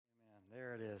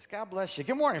it is. God bless you.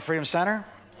 Good morning, Freedom Center.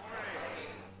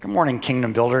 Good morning,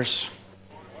 Kingdom Builders.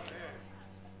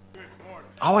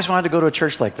 I always wanted to go to a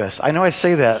church like this. I know I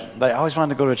say that, but I always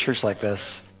wanted to go to a church like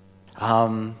this.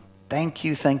 Thank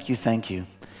you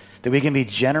that we can be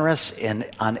generous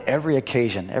on every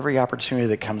occasion, every opportunity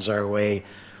that comes our way.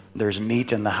 There's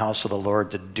meat in the house of the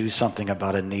Lord to do something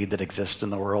about a need that exists in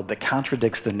the world that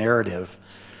contradicts the narrative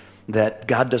that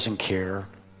God doesn't care.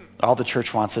 All the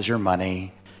church wants is your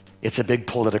money. It's a big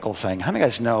political thing. How many of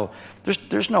you guys know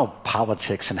there's no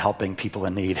politics in helping people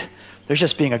in need? There's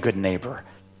just being a good neighbor.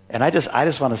 And I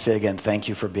just want to say again, thank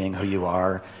you for being who you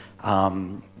are.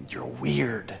 You're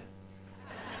weird.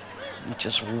 You're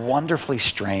just wonderfully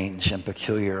strange and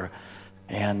peculiar.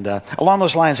 And along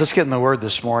those lines, let's get in the Word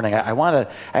this morning. I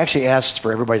actually asked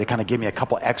for everybody to kind of give me a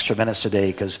couple extra minutes today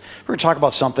because we're going to talk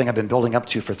about something I've been building up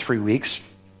to for 3 weeks.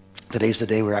 Today's the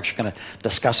day we're actually going to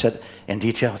discuss it in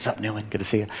detail. What's up, Newman? Good to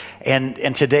see you. And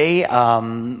today,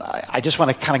 I just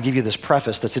want to kind of give you this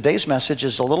preface that today's message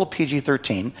is a little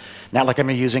PG-13. Not like I'm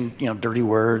using dirty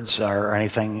words or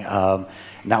anything. Not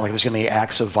like there's going to be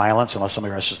acts of violence unless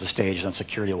somebody rushes the stage, then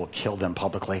security will kill them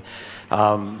publicly.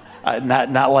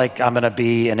 Not like I'm going to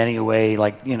be in any way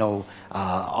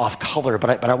off color,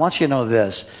 but I want you to know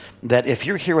this, that if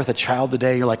you're here with a child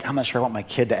today, you're like, I'm not sure I want my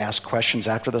kid to ask questions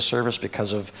after the service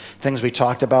because of things we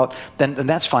talked about, then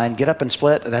that's fine. Get up and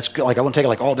split. That's good. Like, I wouldn't take it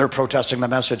like, oh, they're protesting the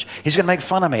message. He's going to make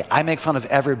fun of me. I make fun of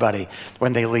everybody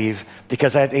when they leave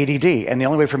because I have ADD, and the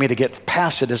only way for me to get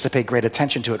past it is to pay great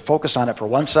attention to it, focus on it for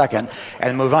 1 second,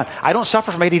 and move on. I don't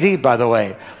suffer from ADD, by the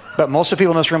way, but most of the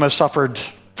people in this room have suffered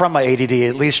from my ADD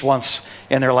at least once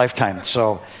in their lifetime.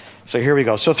 So here we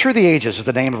go. So Through the Ages is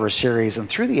the name of our series. And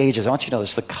through the ages, I want you to know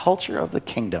this, the culture of the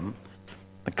kingdom,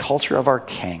 the culture of our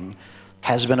king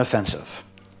has been offensive.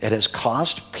 It has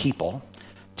caused people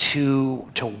to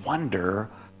wonder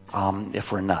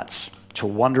if we're nuts, to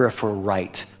wonder if we're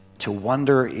right, to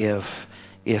wonder if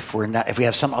we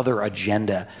have some other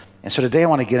agenda. And so today I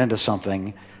want to get into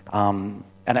something, and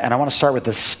I want to start with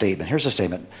this statement. Here's the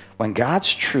statement. When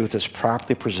God's truth is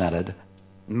properly presented,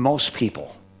 most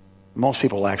people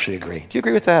will actually agree. Do you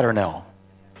agree with that or no?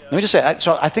 Let me just say,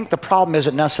 so I think the problem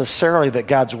isn't necessarily that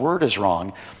God's word is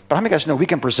wrong, but how many of you guys know we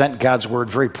can present God's word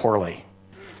very poorly?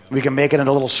 We can make it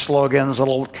into little slogans,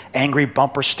 little angry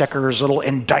bumper stickers, little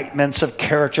indictments of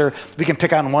character. We can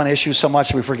pick on one issue so much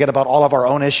that we forget about all of our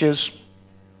own issues.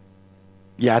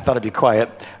 Yeah, I thought it'd be quiet.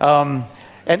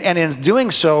 And in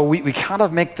doing so, we kind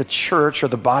of make the church or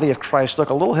the body of Christ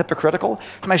look a little hypocritical.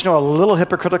 How many of you know a little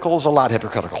hypocritical is a lot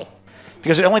hypocritical?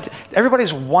 Because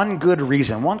everybody's one good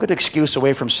reason, one good excuse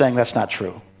away from saying that's not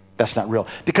true. That's not real.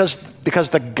 Because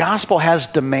the gospel has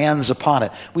demands upon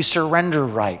it. We surrender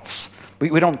rights.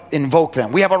 We don't invoke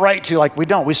them. We have a right to, we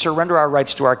don't. We surrender our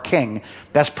rights to our king.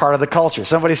 That's part of the culture.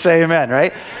 Somebody say amen,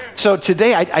 right? So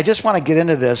today, I just want to get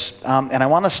into this, and I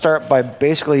want to start by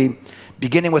basically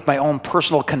beginning with my own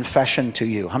personal confession to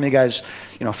you. How many of you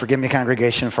guys, forgive me,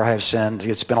 congregation, for I have sinned.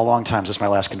 It's been a long time since my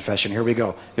last confession. Here we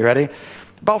go. You ready?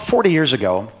 About 40 years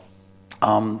ago,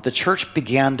 the church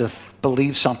began to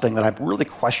believe something that I'm really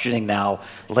questioning now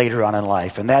later on in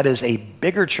life, and that is a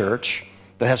bigger church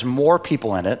that has more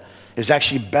people in it is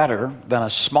actually better than a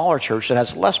smaller church that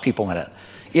has less people in it.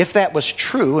 If that was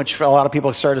true, and a lot of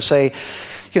people started to say,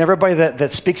 everybody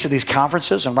that speaks at these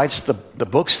conferences and writes the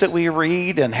books that we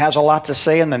read and has a lot to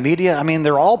say in the media,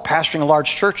 they're all pastoring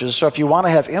large churches. So if you want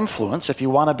to have influence, if you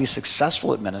want to be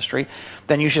successful at ministry,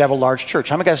 then you should have a large church.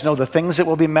 How many guys know the things that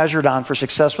will be measured on for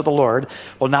success with the Lord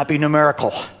will not be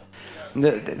numerical?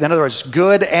 In other words,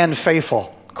 good and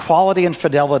faithful. Quality and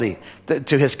fidelity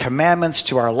to his commandments,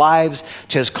 to our lives,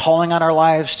 to his calling on our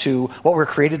lives, to what we're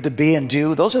created to be and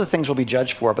do. Those are the things we'll be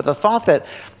judged for. But the thought that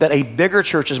a bigger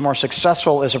church is more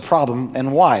successful is a problem.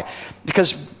 And why?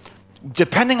 Because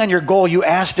depending on your goal, you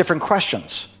ask different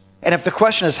questions. And if the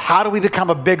question is, how do we become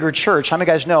a bigger church? How many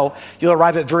guys know you'll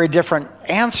arrive at very different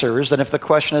answers than if the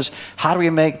question is, how do we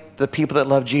make the people that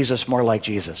love Jesus more like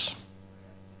Jesus?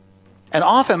 And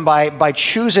often by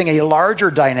choosing a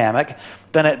larger dynamic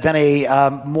than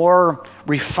a more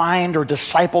refined or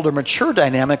discipled or mature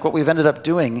dynamic, what we've ended up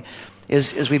doing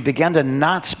is we began to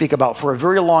not speak about for a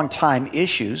very long time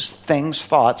issues, things,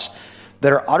 thoughts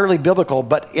that are utterly biblical,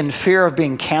 but in fear of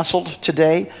being canceled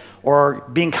today or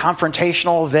being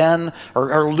confrontational then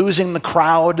or losing the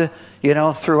crowd,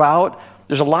 throughout.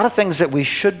 There's a lot of things that we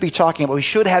should be talking about, we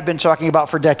should have been talking about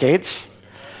for decades,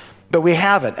 but we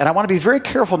haven't. And I want to be very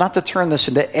careful not to turn this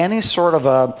into any sort of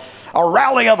a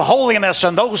rally of holiness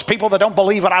and those people that don't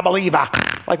believe what I believe.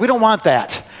 We don't want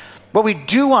that. What we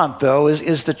do want, though,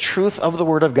 is the truth of the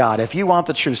Word of God. If you want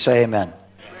the truth, say amen.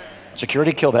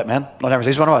 Security, kill that man. No, never.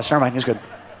 He's one of us. Never mind. He's good.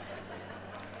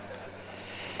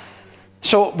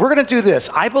 So we're going to do this.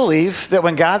 I believe that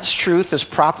when God's truth is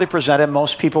properly presented,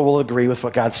 most people will agree with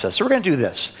what God says. So we're going to do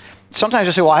this. Sometimes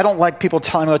I say, well, I don't like people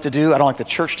telling me what to do. I don't like the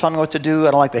church telling me what to do.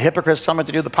 I don't like the hypocrites telling me what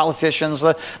to do, the politicians,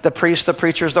 the priests, the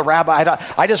preachers, the rabbi.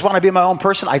 I just want to be my own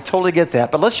person. I totally get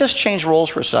that. But let's just change roles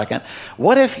for a second.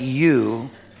 What if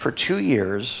you, for 2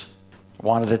 years,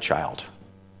 wanted a child?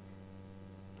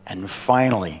 And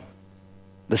finally,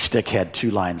 the stick had 2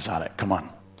 lines on it. Come on.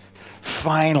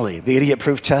 Finally, the idiot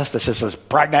proof test that just says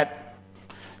pregnant.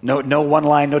 No 1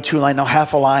 line, no 2 line, no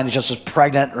half a line. It just says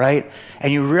pregnant, right?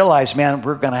 And you realize, man,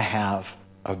 we're going to have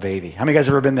a baby. How many of you guys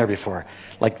have ever been there before?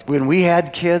 Like when we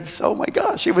had kids, oh my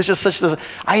gosh, it was just such this.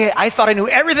 I thought I knew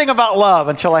everything about love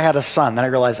until I had a son. Then I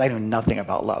realized I knew nothing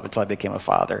about love until I became a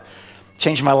father.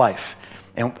 Changed my life.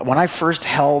 And when I first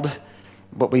held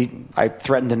what I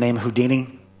threatened to name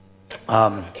Houdini, we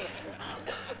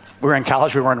were in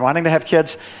college, we weren't wanting to have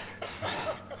kids.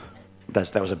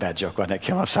 That was a bad joke, wasn't it,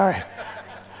 Kim? I'm sorry.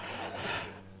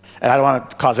 And I don't want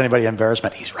to cause anybody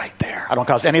embarrassment. He's right there. I don't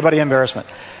cause anybody embarrassment.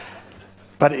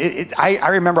 But I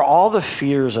remember all the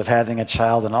fears of having a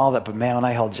child and all that. But man, when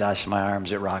I held Josh in my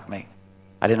arms, it rocked me.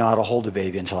 I didn't know how to hold a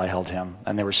baby until I held him.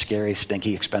 And they were scary,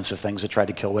 stinky, expensive things that tried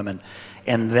to kill women.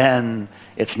 And then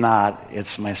it's my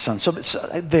son. So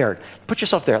there, put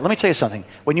yourself there. Let me tell you something.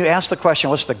 When you ask the question,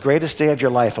 what's the greatest day of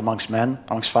your life amongst men,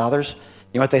 amongst fathers?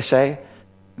 You know what they say?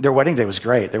 Their wedding day was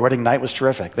great. Their wedding night was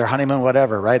terrific. Their honeymoon,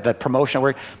 whatever, right? That promotion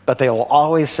work. But they will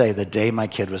always say the day my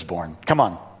kid was born. Come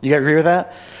on. You agree with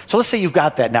that? So let's say you've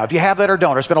got that now. If you have that or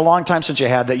don't, or it's been a long time since you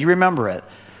had that, you remember it.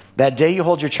 That day you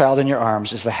hold your child in your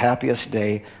arms is the happiest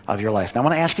day of your life. Now I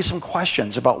want to ask you some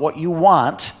questions about what you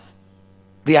want,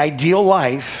 the ideal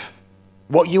life,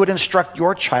 what you would instruct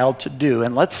your child to do.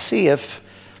 And let's see if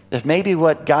maybe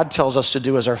what God tells us to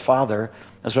do as our Father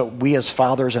is what we as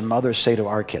fathers and mothers say to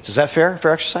our kids. Is that fair?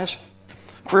 Fair exercise?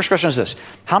 First question is this.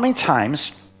 How many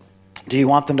times do you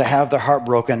want them to have their heart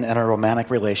broken in a romantic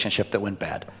relationship that went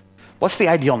bad? What's the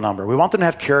ideal number? We want them to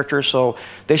have character, so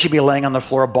they should be laying on the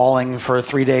floor bawling for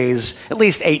 3 days, at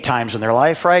least 8 times in their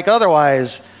life, right?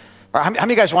 Otherwise, how many of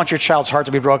you guys want your child's heart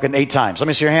to be broken 8 times? Let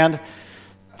me see your hand.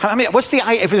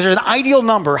 If there's an ideal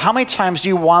number, how many times do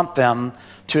you want them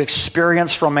to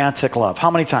experience romantic love?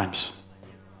 How many times?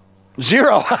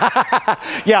 0.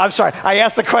 Yeah, I'm sorry. I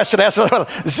asked the question.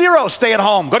 0, stay at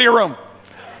home. Go to your room.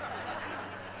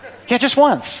 Yeah, just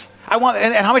once. And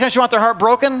how many times do you want their heart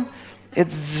broken?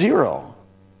 It's 0.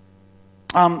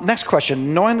 Next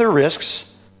question. Knowing the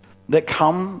risks that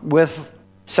come with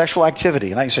sexual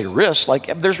activity. And I can say risks,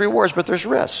 like there's rewards, but there's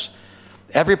risks.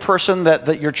 Every person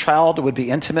that your child would be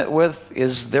intimate with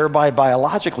is thereby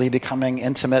biologically becoming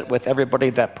intimate with everybody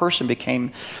that person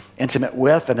became intimate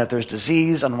with. And if there's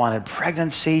disease, unwanted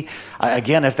pregnancy,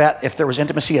 again, if there was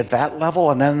intimacy at that level,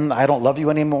 and then I don't love you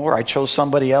anymore, I chose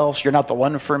somebody else, you're not the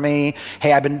one for me.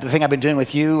 Hey, the thing I've been doing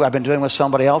with you, I've been doing with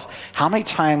somebody else. How many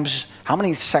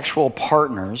sexual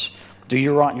partners do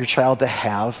you want your child to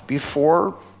have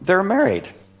before they're married?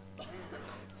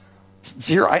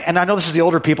 0. And I know this is the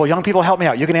older people. Young people, help me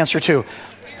out. You can answer too.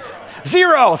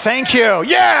 0. Thank you.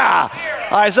 Yeah.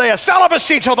 Isaiah,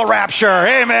 celibacy till the rapture.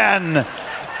 Amen.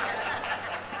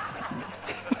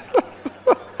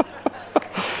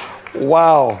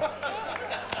 Wow.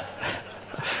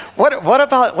 What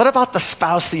about the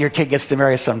spouse that your kid gets to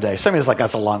marry someday? Somebody's like,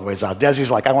 that's a long ways out. Desi's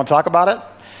like, I want to talk about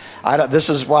it. This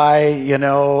is why,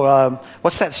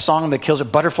 what's that song that kills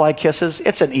it? Butterfly Kisses?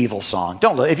 It's an evil song.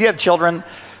 If you have children,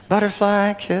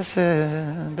 butterfly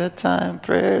kisses, bedtime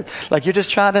prayer. Like you're just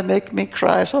trying to make me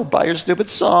cry, so buy your stupid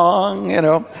song,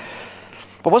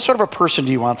 But what sort of a person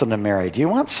do you want them to marry? Do you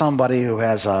want somebody who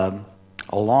has a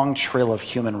long trail of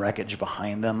human wreckage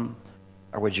behind them?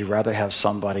 Or would you rather have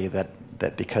somebody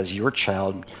that because your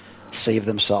child saved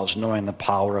themselves knowing the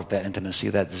power of that intimacy,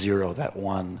 that 0, that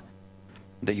 1,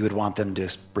 that you would want them to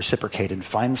reciprocate and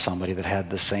find somebody that had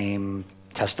the same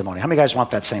testimony? How many guys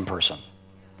want that same person?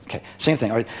 Okay, same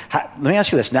thing. All right, let me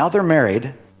ask you this. Now they're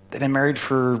married. They've been married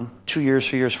for 2 years,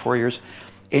 3 years, 4 years.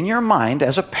 In your mind,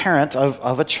 as a parent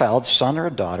of a child, son or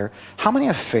a daughter, how many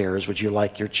affairs would you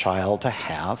like your child to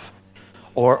have?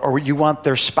 Or would you want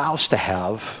their spouse to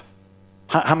have?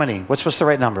 How many? What's the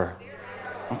right number?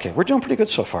 Okay, we're doing pretty good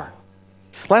so far.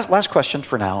 Last question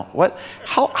for now.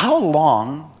 How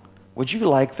long would you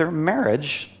like their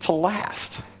marriage to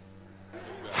last?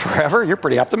 Forever? You're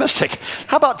pretty optimistic.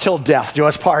 How about till death do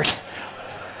us part?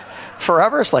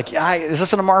 Forever? It's like, is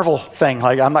this a Marvel thing?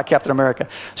 Like, I'm not Captain America.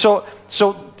 So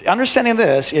understanding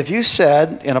this, if you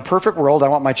said, in a perfect world, I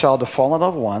want my child to fall in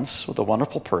love once with a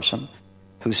wonderful person,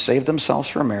 who save themselves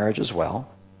for marriage as well,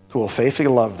 who will faithfully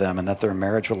love them, and that their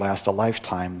marriage will last a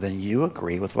lifetime, then you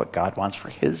agree with what God wants for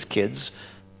his kids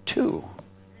too.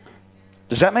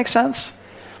 Does that make sense?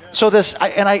 So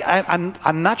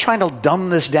I'm not trying to dumb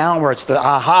this down where it's the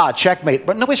aha, checkmate,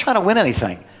 but nobody's trying to win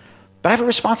anything. But I have a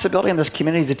responsibility in this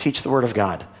community to teach the Word of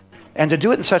God. And to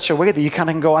do it in such a way that you kind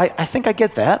of can go, I think I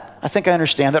get that. I think I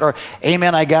understand that. Or,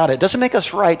 amen, I got it. Doesn't make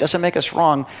us right, doesn't make us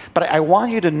wrong. But I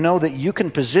want you to know that you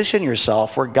can position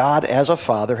yourself where God, as a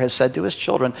father, has said to his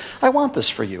children, I want this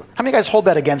for you. How many guys hold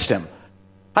that against him?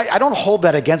 I don't hold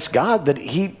that against God, that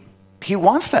he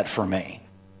wants that for me.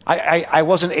 I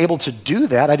wasn't able to do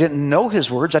that. I didn't know his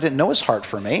words. I didn't know his heart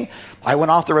for me. I went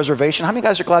off the reservation. How many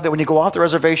guys are glad that when you go off the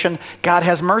reservation, God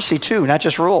has mercy too, not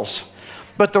just rules?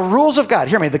 But the rules of God,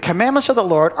 hear me, the commandments of the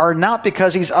Lord are not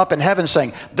because he's up in heaven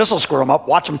saying, this will screw him up,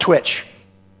 watch him twitch.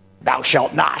 Thou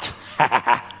shalt not.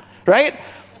 Right?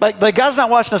 Like God's not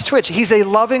watching us twitch. He's a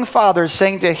loving father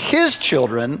saying to his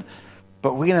children,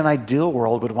 but we in an ideal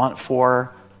world would want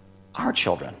for our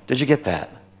children. Did you get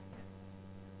that?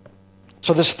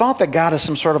 So this thought that God is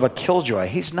some sort of a killjoy,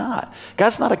 he's not.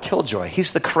 God's not a killjoy.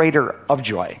 He's the creator of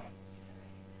joy.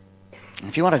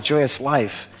 If you want a joyous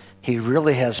life, he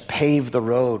really has paved the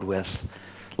road with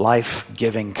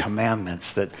life-giving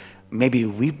commandments that maybe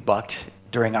we bucked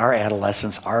during our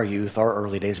adolescence, our youth, our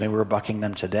early days. Maybe we're bucking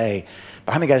them today.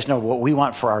 But how many guys know what we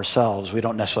want for ourselves, we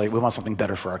want something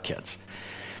better for our kids.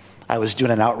 I was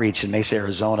doing an outreach in Mesa,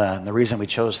 Arizona, and the reason we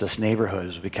chose this neighborhood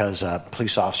is because a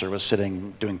police officer was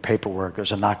sitting doing paperwork. There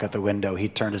was a knock at the window. He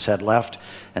turned his head left,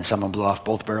 and someone blew off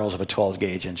both barrels of a 12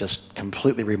 gauge and just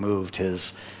completely removed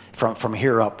his... From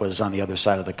here up was on the other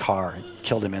side of the car. It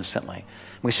killed him instantly.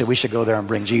 We said we should go there and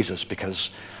bring Jesus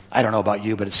because I don't know about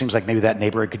you, but it seems like maybe that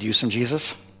neighborhood could use some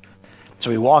Jesus. So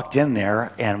we walked in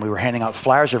there and we were handing out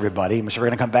flyers to everybody. And we said, we're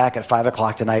going to come back at 5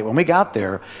 o'clock tonight. When we got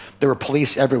there were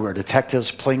police everywhere,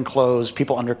 detectives, plainclothes,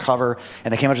 people undercover.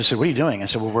 And they came up and said, what are you doing? I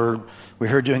said, well, we're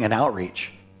here doing an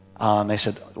outreach. They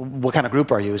said, what kind of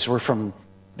group are you? So we're from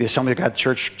the Assembly of God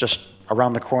Church just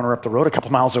around the corner up the road a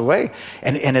couple miles away.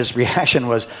 And his reaction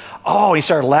was, oh, he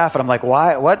started laughing. I'm like,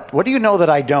 why? What do you know that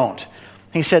I don't?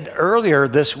 He said, earlier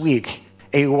this week,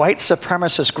 a white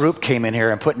supremacist group came in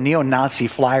here and put neo-Nazi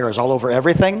flyers all over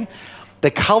everything.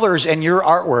 The colors in your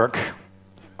artwork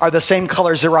are the same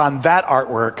colors that are on that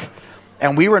artwork.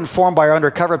 And we were informed by our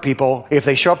undercover people, if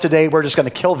they show up today, we're just going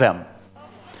to kill them.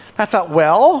 I thought,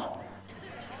 well,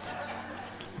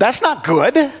 that's not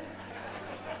good.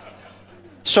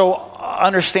 So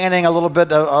understanding a little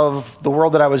bit of the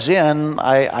world that I was in,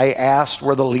 I asked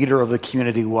where the leader of the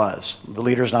community was. The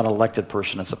leader is not an elected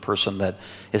person. It's a person that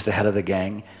is the head of the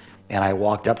gang. And I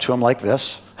walked up to him like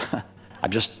this. I'm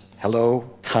just,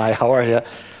 hello, hi, how are you?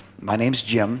 My name's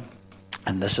Jim,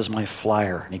 and this is my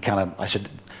flyer. And I said,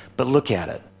 but look at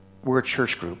it. We're a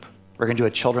church group. We're going to do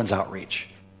a children's outreach.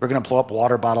 We're going to blow up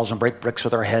water bottles and break bricks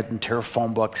with our head and tear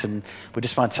phone books. And we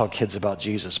just want to tell kids about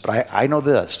Jesus. But I know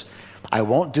this. I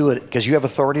won't do it because you have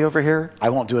authority over here.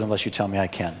 I won't do it unless you tell me I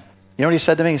can. You know what he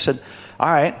said to me? He said,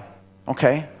 all right,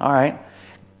 okay, all right.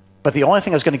 But the only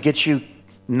thing that's going to get you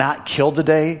not killed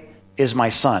today is my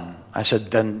son. I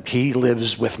said, then he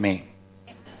lives with me.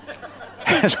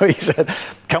 So he said,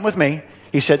 come with me.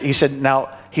 He said,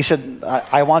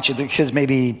 I want you, the kid's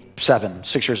maybe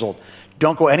 6 years old.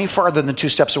 Don't go any farther than 2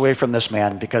 steps away from this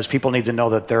man because people need to know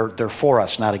that they're for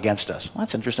us, not against us. Well,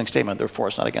 that's an interesting statement. They're for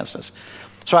us, not against us.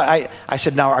 So I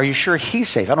said, now, are you sure he's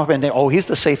safe? I don't know if he's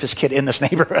the safest kid in this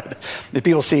neighborhood. If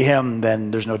people see him,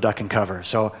 then there's no duck and cover.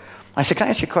 So I said, can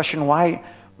I ask you a question? Why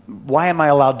am I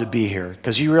allowed to be here?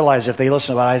 Because you realize if they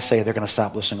listen to what I say, they're going to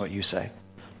stop listening to what you say.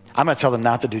 I'm going to tell them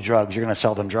not to do drugs. You're going to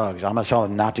sell them drugs. I'm going to tell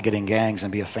them not to get in gangs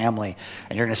and be a family.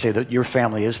 And you're going to say that your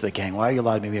family is the gang. Why are you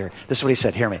allowed to be here? This is what he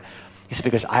said. Hear me. He said,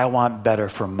 because I want better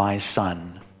for my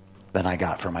son than I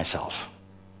got for myself.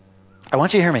 I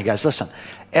want you to hear me, guys. Listen.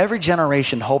 Every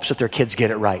generation hopes that their kids get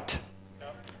it right.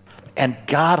 And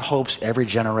God hopes every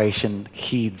generation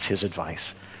heeds his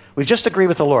advice. We've just agreed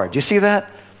with the Lord. Do you see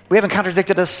that? We haven't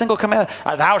contradicted a single command.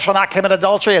 Thou shalt not commit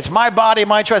adultery. It's my body,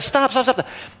 my choice. Stop.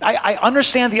 I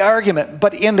understand the argument,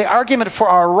 but in the argument for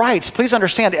our rights, please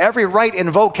understand every right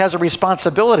invoked has a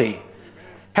responsibility,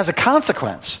 has a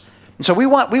consequence. And so we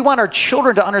want our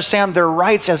children to understand their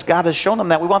rights as God has shown them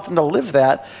that. We want them to live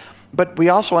that. But we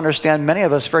also understand, many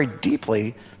of us very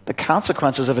deeply, the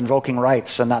consequences of invoking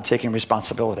rights and not taking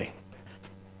responsibility.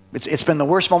 It's been the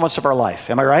worst moments of our life.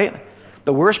 Am I right?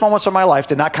 The worst moments of my life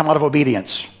did not come out of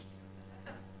obedience.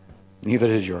 Neither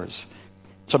did yours.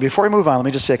 So before we move on, let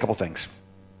me just say a couple things.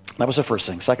 That was the first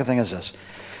thing. Second thing is this.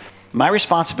 My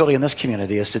responsibility in this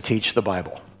community is to teach the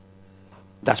Bible.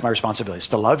 That's my responsibility. It's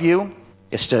to love you.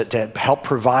 It's to help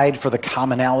provide for the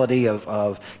commonality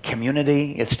of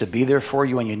community. It's to be there for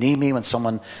you when you need me, when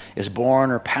someone is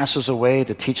born or passes away,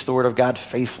 to teach the word of God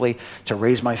faithfully, to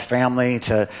raise my family,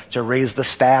 to raise the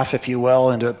staff, if you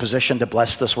will, into a position to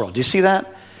bless this world. Do you see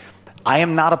that? I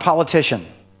am not a politician.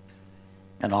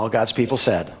 And all God's people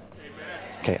said. Amen.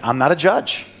 Okay, I'm not a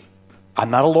judge.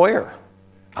 I'm not a lawyer.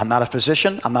 I'm not a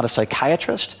physician. I'm not a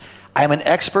psychiatrist. I am an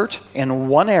expert in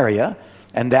one area,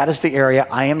 and that is the area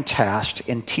I am tasked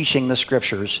in teaching the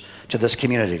scriptures to this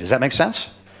community. Does that make sense?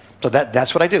 So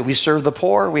that's what I do. We serve the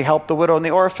poor. We help the widow and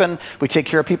the orphan. We take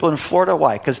care of people in Florida.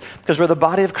 Why? Because we're the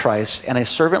body of Christ, and a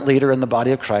servant leader in the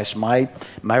body of Christ. My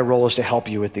role is to help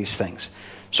you with these things.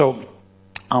 So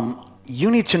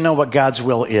you need to know what God's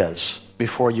will is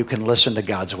before you can listen to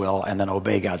God's will and then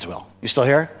obey God's will. You still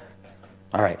here?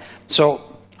 All right. So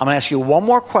I'm going to ask you one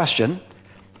more question.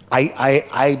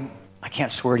 I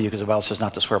can't swear to you because the Bible says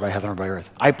not to swear by heaven or by earth.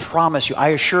 I promise you, I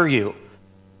assure you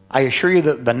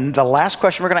that the last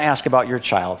question we're going to ask about your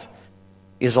child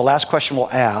is the last question we'll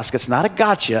ask. It's not a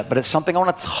gotcha, but it's something I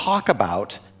want to talk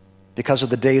about because of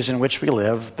the days in which we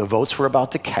live, the votes we're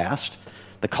about to cast,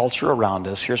 the culture around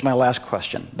us. Here's my last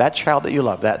question. That child that you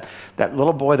love, that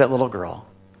little boy, that little girl,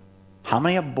 how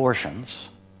many abortions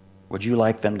would you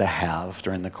like them to have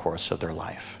during the course of their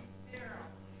life?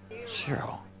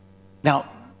 Zero. Now,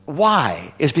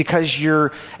 why? Is because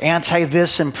you're anti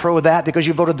this and pro that, because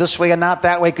you voted this way and not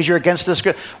that way, because you're against this?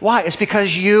 Why? It's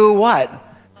because you what?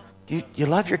 You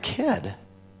love your kid.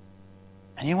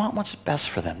 And you want what's best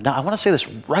for them. Now, I want to say this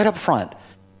right up front.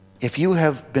 If you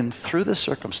have been through this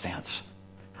circumstance,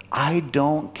 I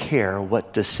don't care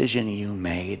what decision you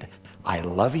made. I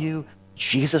love you.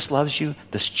 Jesus loves you.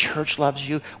 This church loves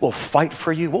you. We'll fight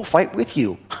for you. We'll fight with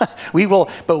you.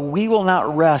 But we will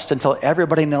not rest until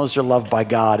everybody knows they're loved by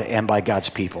God and by God's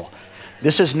people.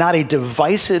 This is not a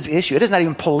divisive issue. It is not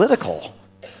even political.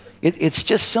 It's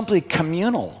just simply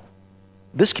communal.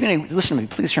 This community, listen to me,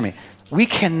 please hear me. We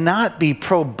cannot be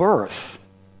pro-birth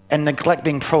and neglect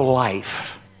being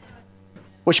pro-life.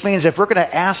 Which means if we're going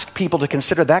to ask people to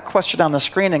consider that question on the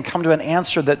screen and come to an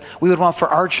answer that we would want for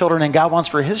our children and God wants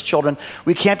for his children,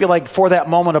 we can't be like for that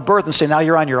moment of birth and say, now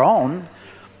you're on your own.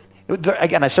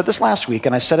 Again, I said this last week,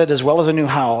 and I said it as well as I knew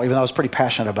how, even though I was pretty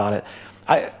passionate about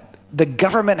it. The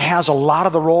government has a lot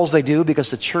of the roles they do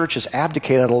because the church has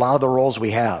abdicated a lot of the roles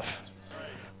we have.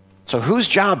 So whose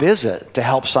job is it to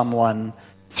help someone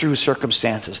through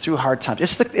circumstances, through hard times?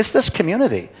 It's this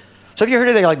community. So if you're here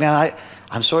today, you're like, man,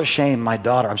 I'm so ashamed, my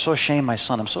daughter. I'm so ashamed, my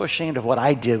son. I'm so ashamed of what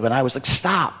I did when I was like,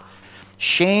 stop.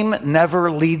 Shame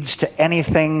never leads to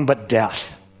anything but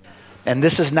death. And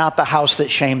this is not the house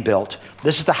that shame built.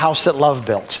 This is the house that love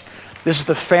built. This is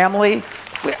the family.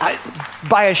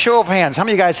 By a show of hands, how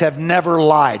many of you guys have never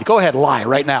lied? Go ahead, lie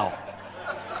right now.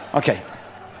 Okay.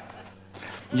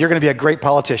 You're going to be a great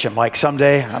politician, Mike.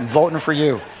 Someday, I'm voting for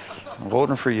you. I'm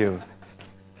voting for you.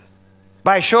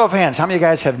 By a show of hands, how many of you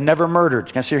guys have never murdered?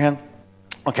 Can I see your hand?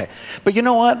 Okay. But you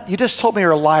know what? You just told me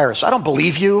you're a liar, so I don't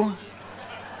believe you.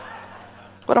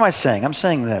 What am I saying? I'm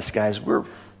saying this, guys. We're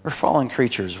fallen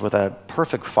creatures with a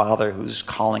perfect Father who's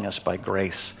calling us by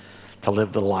grace to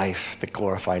live the life that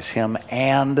glorifies him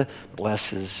and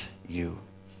blesses you.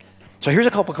 So here's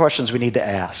a couple questions we need to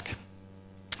ask.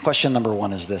 Question number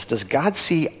one is this. Does God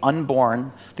see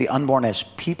the unborn as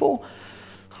people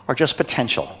or just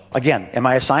potential? Again, am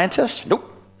I a scientist?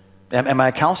 Nope. Am I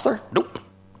a counselor? Nope.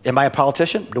 Am I a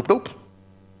politician? Nope, nope.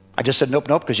 I just said nope,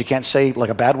 nope, because you can't say like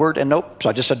a bad word and nope. So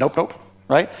I just said nope, nope,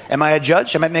 right? Am I a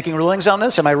judge? Am I making rulings on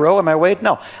this? Am I Roe? Am I Wade?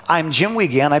 No. I'm Jim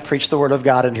Wiegand. I preach the word of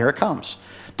God, and here it comes.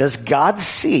 Does God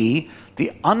see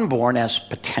the unborn as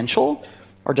potential,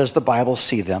 or does the Bible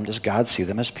see them? Does God see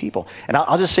them as people? And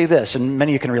I'll just say this, and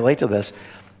many of you can relate to this.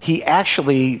 He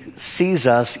actually sees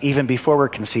us even before we're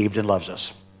conceived and loves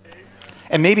us.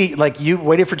 And maybe like you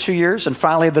waited for 2 years and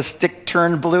finally the stick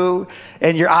turned blue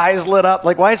and your eyes lit up.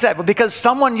 Like, why is that? But because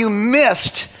someone you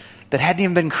missed that hadn't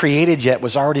even been created yet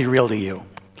was already real to you.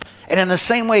 And in the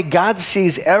same way, God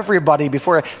sees everybody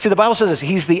before. See, the Bible says this.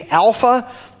 He's the Alpha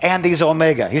and he's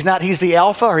Omega. He's the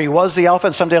Alpha, or he was the Alpha,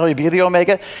 and someday he'll be the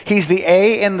Omega. He's the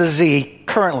A and the Z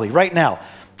currently, right now.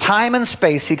 Time and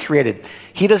space he created.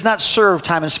 He does not serve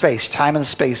time and space. Time and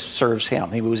space serves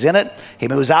him. He moves in it. He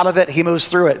moves out of it. He moves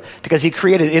through it because he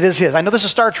created it. It is his. I know this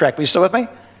is Star Trek, but you still with me?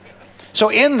 So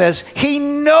in this, he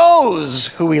knows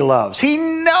who he loves. He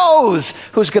knows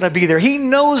who's going to be there. He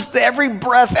knows every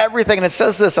breath, everything. And it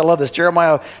says this. I love this.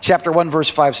 Jeremiah chapter 1, verse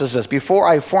 5 says this. Before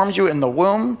I formed you in the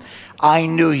womb, I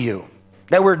knew you.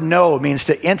 That word know means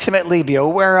to intimately be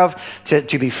aware of,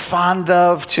 to be fond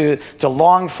of, to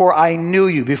long for. I knew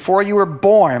you. Before you were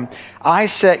born, I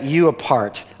set you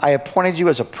apart. I appointed you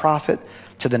as a prophet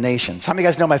to the nations. How many of you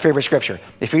guys know my favorite scripture?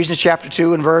 Ephesians chapter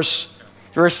 2 and verse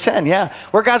 10. Yeah.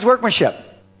 We're God's workmanship.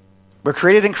 We're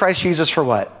created in Christ Jesus for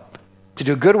what? To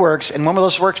do good works. And when were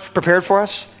those works prepared for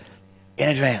us? In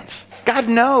advance. God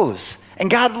knows. And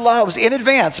God loves in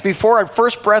advance, before our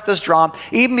first breath is drawn,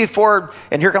 even before,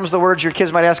 and here comes the words your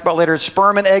kids might ask about later,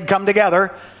 sperm and egg come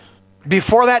together.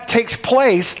 Before that takes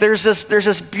place, there's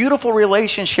this beautiful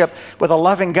relationship with a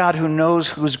loving God who knows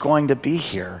who's going to be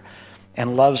here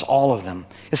and loves all of them.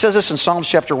 It says this in Psalms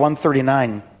chapter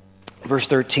 139, verse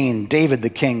 13. David the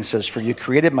king says, "For you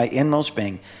created my inmost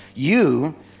being.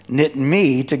 You knit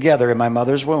me together in my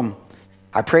mother's womb.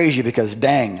 I praise you because,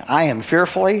 dang, I am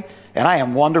fearfully and I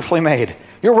am wonderfully made.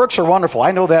 Your works are wonderful.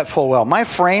 I know that full well. My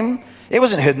frame, it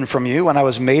wasn't hidden from you when I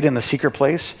was made in the secret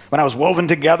place, when I was woven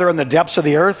together in the depths of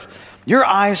the earth. Your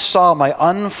eyes saw my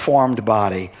unformed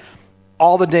body.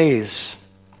 All the days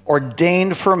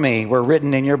ordained for me were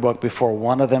written in your book before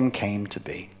one of them came to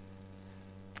be."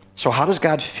 So how does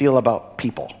God feel about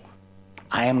people?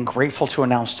 I am grateful to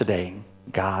announce today,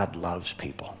 God loves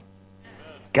people.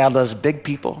 God loves big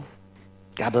people.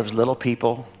 God loves little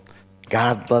people.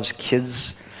 God loves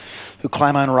kids who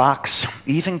climb on rocks,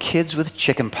 even kids with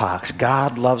chicken pox.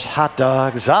 God loves hot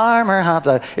dogs, armor hot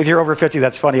dog. If you're over 50,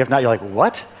 that's funny. If not, you're like,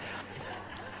 what?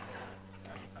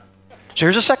 So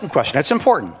here's a second question. That's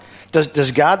important.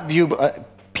 Does God view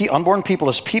unborn people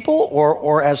as people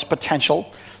or as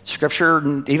potential?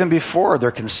 Scripture, even before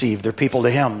they're conceived, they're people to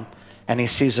him, and he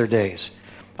sees their days.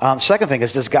 Second thing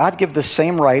is, does God give the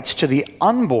same rights to the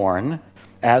unborn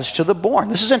as to the born?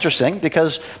 This is interesting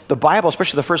because the Bible,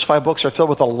 especially the first 5 books, are filled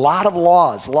with a lot of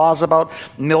laws about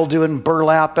mildew and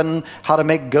burlap and how to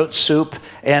make goat soup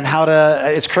and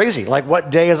it's crazy. Like what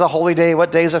day is a holy day,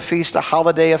 what day is a feast, a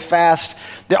holiday, a fast.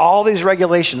 There are all these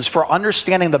regulations for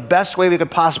understanding the best way we could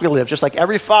possibly live. Just like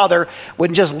every father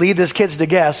wouldn't just lead his kids to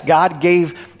guess, God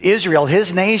gave Israel,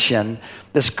 his nation,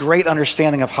 this great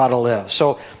understanding of how to live.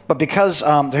 But because,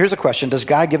 here's the question, does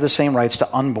God give the same rights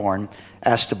to unborn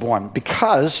as to born?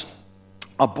 Because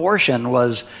abortion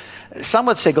was, some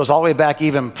would say goes all the way back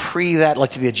even pre that,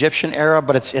 like to the Egyptian era,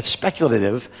 but it's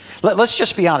speculative. Let's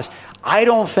just be honest. I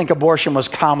don't think abortion was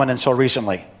common until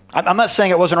recently. I'm not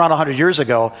saying it wasn't around 100 years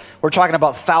ago. We're talking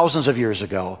about thousands of years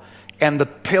ago. And the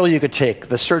pill you could take,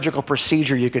 the surgical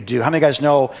procedure you could do. How many of you guys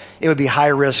know it would be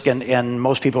high risk and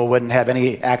most people wouldn't have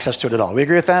any access to it at all? We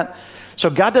agree with that? So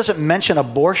God doesn't mention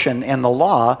abortion in the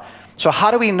law. So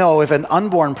how do we know if an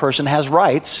unborn person has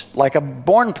rights like a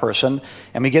born person?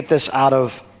 And we get this out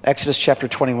of Exodus chapter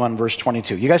 21, verse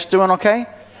 22. You guys doing okay?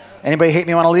 Anybody hate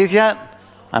me want to leave yet?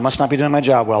 I must not be doing my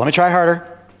job well. Let me try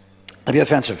harder. I'll be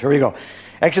offensive. Here we go.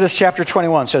 Exodus chapter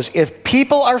 21 says, if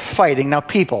people are fighting, now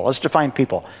people, let's define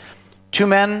people. 2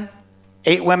 men,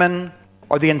 8 women,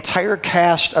 or the entire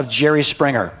cast of Jerry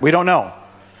Springer. We don't know.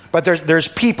 But there's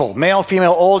people, male,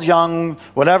 female, old, young,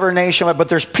 whatever nation, but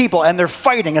there's people, and they're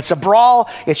fighting. It's a brawl.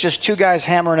 It's just 2 guys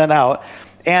hammering it out.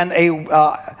 And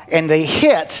they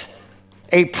hit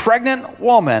a pregnant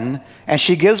woman, and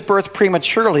she gives birth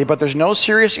prematurely, but there's no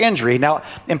serious injury. Now,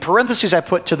 in parentheses, I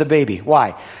put to the baby.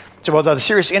 Why? So, well, the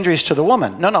serious injury is to the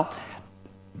woman. No.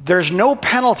 There's no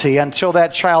penalty until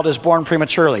that child is born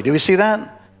prematurely. Do we see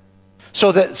that?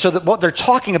 So that what they're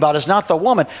talking about is not the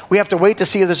woman. We have to wait to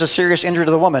see if there's a serious injury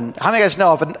to the woman. How many of you guys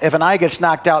know if an eye gets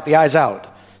knocked out, the eye's out?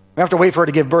 We have to wait for her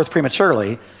to give birth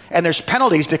prematurely. And there's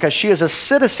penalties because she is a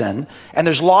citizen, and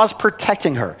there's laws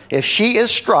protecting her. If she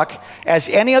is struck, as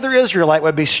any other Israelite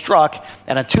would be struck,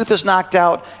 and a tooth is knocked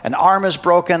out, an arm is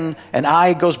broken, an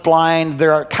eye goes blind,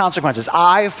 there are consequences.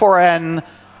 Eye for an,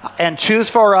 and tooth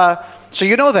for a. So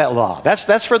you know that law.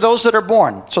 That's for those that are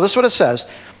born. So this is what it says.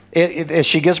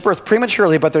 She gives birth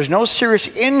prematurely, but there's no serious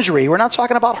injury. We're not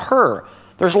talking about her.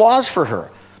 There's laws for her.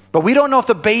 But we don't know if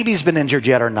the baby's been injured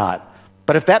yet or not.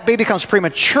 But if that baby comes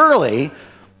prematurely,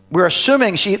 we're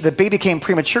assuming the baby came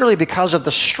prematurely because of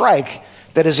the strike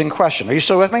that is in question. Are you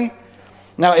still with me?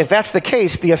 Now, if that's the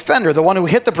case, the offender, the one who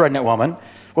hit the pregnant woman,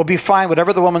 will be fined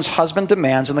whatever the woman's husband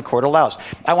demands and the court allows.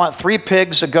 I want 3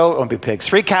 pigs, a goat, won't be pigs,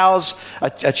 3 cows,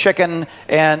 a chicken,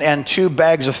 and 2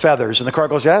 bags of feathers. And the court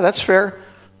goes, yeah, that's fair.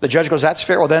 The judge goes, that's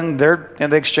fair. Well, then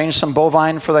they exchange some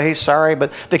bovine for the, hey, sorry,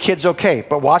 but the kid's okay.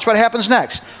 But watch what happens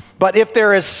next. But if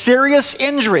there is serious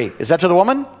injury, is that to the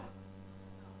woman?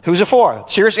 Who's it for?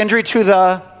 Serious injury to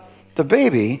the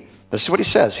baby. This is what he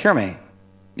says. Hear me.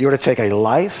 You are to take a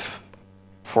life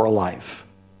for a life,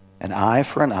 an eye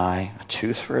for an eye, a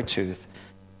tooth for a tooth,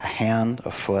 a hand,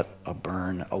 a foot, a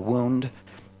burn, a wound,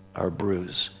 or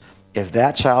bruise, if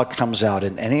that child comes out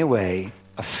in any way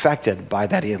affected by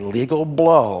that illegal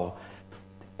blow,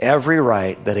 every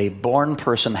right that a born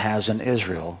person has in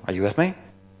Israel, are you with me?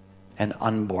 An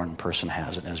unborn person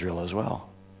has in Israel as well.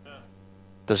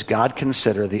 Does God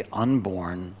consider the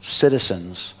unborn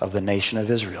citizens of the nation of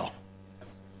Israel?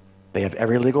 They have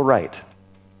every legal right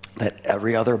that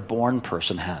every other born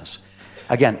person has.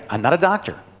 Again, I'm not a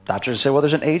doctor. Doctors say, well,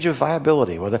 there's an age of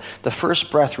viability, whether the first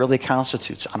breath really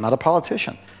constitutes. I'm not a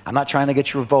politician. I'm not trying to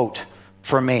get your vote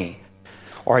for me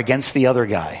or against the other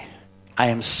guy. I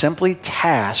am simply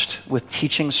tasked with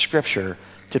teaching Scripture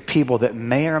to people that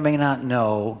may or may not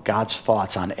know God's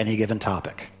thoughts on any given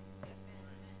topic.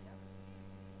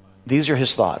 These are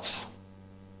his thoughts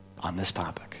on this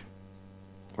topic.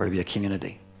 We're to be a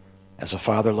community. As a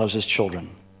father loves his children,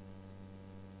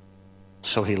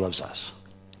 so he loves us.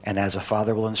 And as a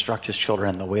father will instruct his children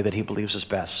in the way that he believes is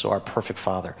best, so our perfect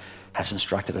Father has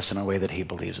instructed us in a way that he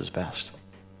believes is best.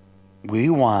 We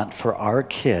want for our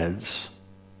kids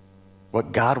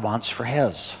what God wants for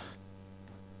his.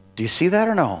 Do you see that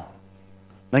or no?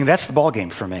 I think that's the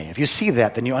ballgame for me. If you see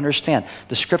that, then you understand.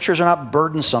 The Scriptures are not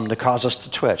burdensome to cause us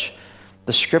to twitch.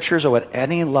 The Scriptures are what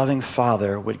any loving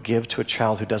father would give to a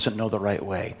child who doesn't know the right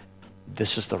way.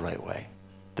 This is the right way.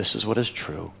 This is what is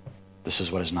true. This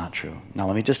is what is not true. Now,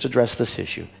 let me just address this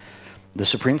issue. The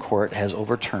Supreme Court has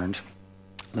overturned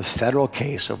the federal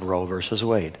case of Roe versus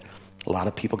Wade. A lot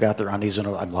of people got their undies, and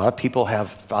a lot of people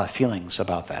have feelings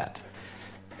about that.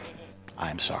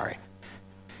 I'm sorry.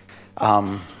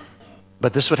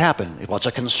 But this would happen. Well, it's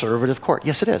a conservative court.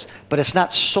 Yes, it is. But it's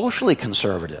not socially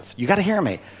conservative. You got to hear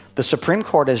me. The Supreme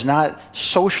Court is not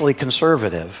socially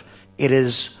conservative. It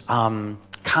is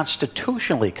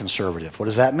constitutionally conservative. What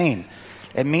does that mean?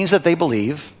 It means that they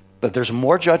believe that there's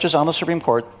more judges on the Supreme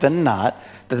Court than not,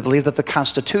 that they believe that the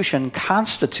Constitution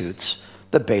constitutes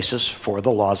the basis for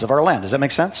the laws of our land. Does that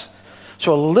make sense?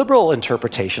 So a liberal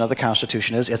interpretation of the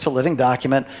Constitution is it's a living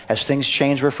document. As things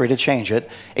change, we're free to change it.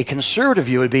 A conservative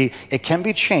view would be it can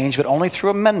be changed, but only through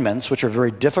amendments, which are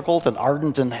very difficult and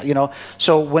ardent. And,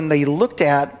 so when they looked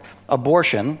at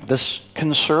abortion, this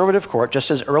conservative court,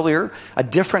 just as earlier a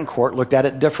different court looked at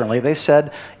it differently, they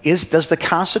said, does the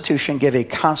Constitution give a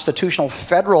constitutional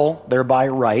federal, thereby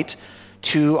right,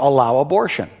 to allow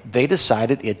abortion? They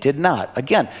decided it did not.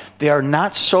 Again, they are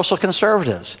not social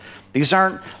conservatives. These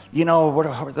aren't, what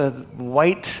are the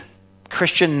white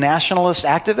Christian nationalist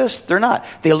activists? They're not.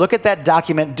 They look at that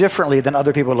document differently than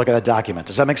other people look at that document.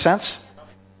 Does that make sense?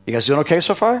 You guys doing okay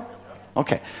so far?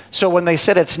 Okay. So when they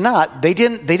said it's not, they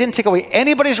didn't take away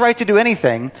anybody's right to do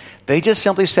anything. They just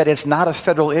simply said it's not a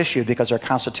federal issue because our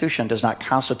Constitution does not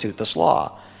constitute this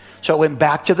law. So it went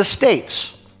back to the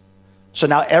states. So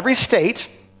now every state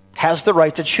has the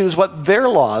right to choose what their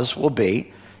laws will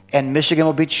be, and Michigan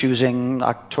will be choosing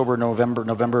October,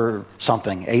 November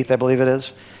something, 8th, I believe it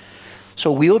is.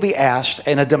 So we will be asked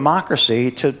in a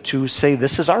democracy to say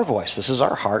this is our voice, this is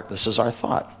our heart, this is our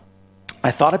thought. I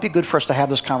thought it'd be good for us to have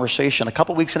this conversation a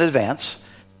couple weeks in advance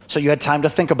so you had time to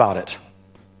think about it.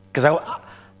 Because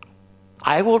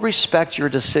I will respect your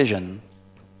decision,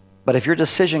 but if your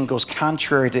decision goes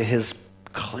contrary to his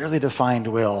clearly defined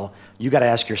will, you got to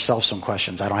ask yourself some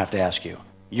questions. I don't have to ask you.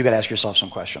 You got to ask yourself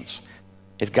some questions.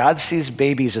 If God sees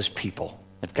babies as people,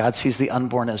 if God sees the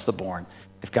unborn as the born,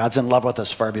 if God's in love with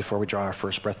us far before we draw our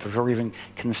first breath, before we're even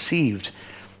conceived,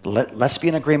 let's be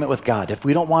in agreement with God. If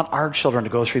we don't want our children to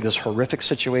go through these horrific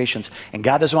situations, and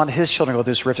God doesn't want his children to go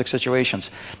through these horrific situations,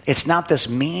 it's not this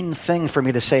mean thing for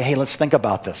me to say, hey, let's think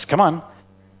about this. Come on.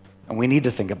 And we need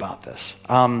to think about this.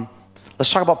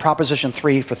 Let's talk about Proposition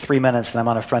 3 for 3 minutes, and then I'm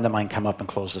going to have a friend of mine come up and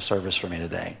close the service for me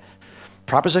today.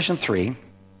 Proposition 3,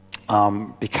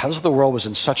 because the world was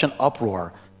in such an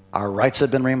uproar, our rights have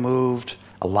been removed,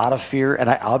 a lot of fear, and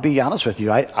I'll be honest with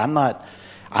you, I'm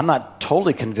not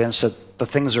totally convinced that the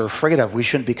things they're afraid of we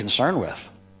shouldn't be concerned with.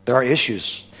 There are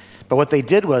issues. But what they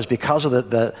did was, because of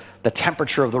the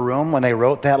temperature of the room when they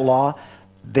wrote that law,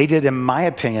 they did, in my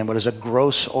opinion, what is a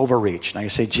gross overreach. Now you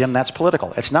say, Jim, that's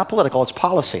political. It's not political, it's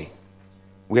policy.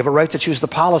 We have a right to choose the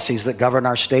policies that govern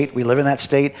our state. We live in that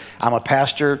state. I'm a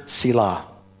pastor, Selah.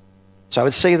 So I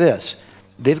would say this.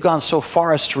 They've gone so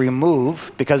far as to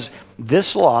remove, because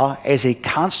this law is a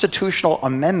constitutional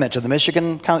amendment to the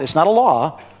Michigan, it's not a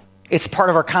law, it's part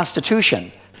of our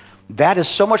Constitution. That is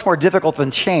so much more difficult than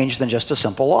change than just a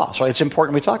simple law. So it's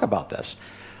important we talk about this.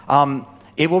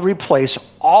 It will replace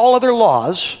all other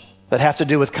laws that have to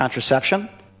do with contraception,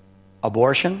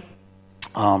 abortion,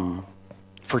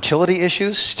 fertility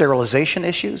issues, sterilization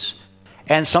issues.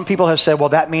 And some people have said, well,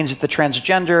 that means that the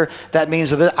transgender, that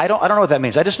means that I don't know what that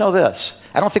means. I just know this.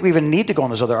 I don't think we even need to go on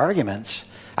those other arguments.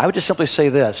 I would just simply say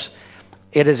this.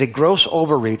 It is a gross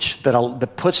overreach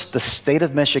that puts the state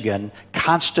of Michigan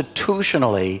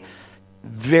constitutionally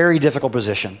very difficult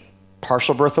position.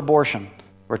 Partial birth abortion,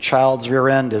 where child's rear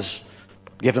end is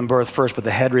given birth first, but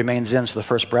the head remains in, so the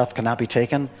first breath cannot be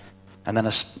taken. And then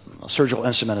a surgical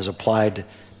instrument is applied,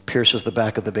 pierces the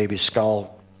back of the baby's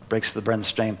skull, breaks the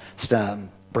brainstem,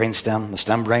 the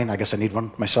stem brain. I guess I need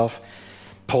one myself.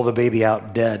 Pull the baby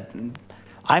out dead.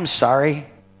 I'm sorry.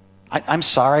 I'm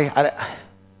sorry.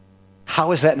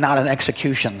 How is that not an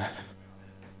execution?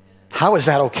 How is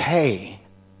that okay?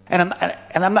 And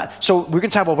I'm not. So we're going to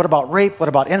talk about what about rape? What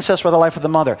about incest? What about the life of the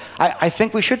mother? I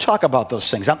think we should talk about those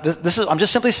things. I'm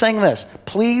just simply saying this.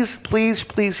 Please, please,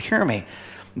 please hear me.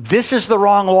 This is the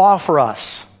wrong law for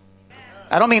us.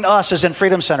 I don't mean us as in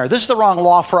Freedom Center. This is the wrong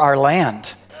law for our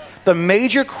land. The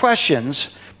major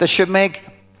questions that should make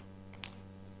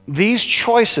these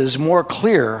choices more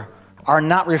clear are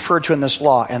not referred to in this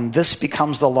law, and this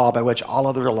becomes the law by which all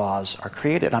other laws are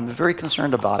created. I'm very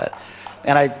concerned about it,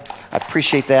 and I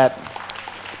appreciate that.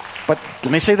 But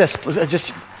let me say this: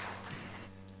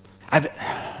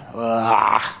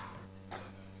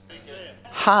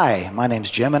 Hi, my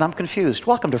name's Jim, and I'm confused.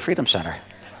 Welcome to Freedom Center.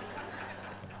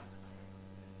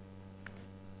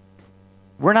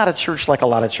 We're not a church like a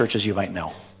lot of churches you might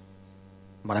know.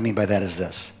 What I mean by that is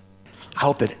this. I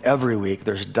hope that every week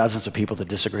there's dozens of people that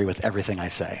disagree with everything I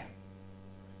say.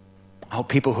 I hope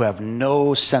people who have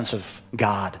no sense of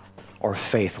God or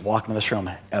faith walk into this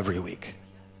room every week.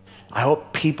 I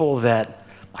hope people that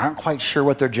aren't quite sure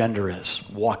what their gender is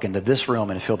walk into this room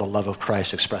and feel the love of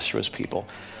Christ expressed through his people.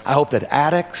 I hope that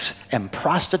addicts and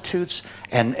prostitutes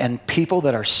and people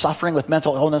that are suffering with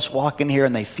mental illness walk in here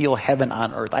and they feel heaven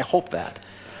on earth. I hope that.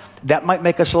 That might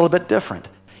make us a little bit different.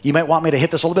 You might want me to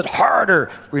hit this a little bit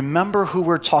harder. Remember who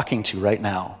we're talking to right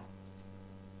now.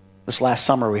 This last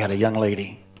summer, we had a young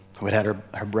lady who had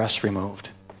her breasts removed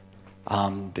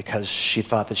because she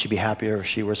thought that she'd be happier if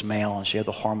she was male, and she had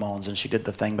the hormones, and she did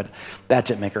the thing, but that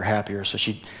didn't make her happier. So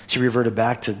she reverted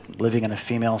back to living in a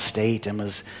female state and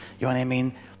was, you know what I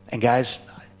mean? And guys,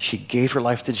 she gave her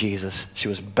life to Jesus. She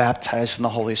was baptized in the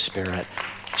Holy Spirit.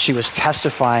 She was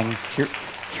testifying.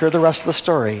 Hear the rest of the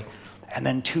story. And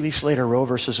then 2 weeks later, Roe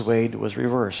versus Wade was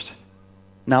reversed.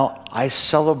 Now, I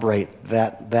celebrate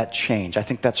that change. I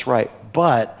think that's right.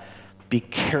 But be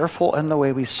careful in the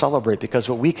way we celebrate, because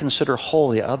what we consider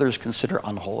holy, others consider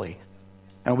unholy.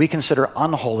 And we consider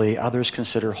unholy, others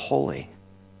consider holy.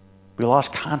 We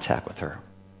lost contact with her.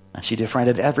 And she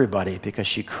defriended everybody because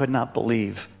she could not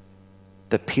believe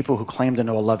that people who claimed to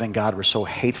know a loving God were so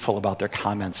hateful about their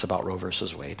comments about Roe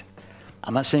versus Wade.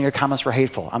 I'm not saying your comments were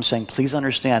hateful. I'm saying, please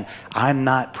understand, I'm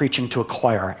not preaching to a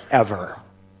choir ever.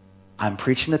 I'm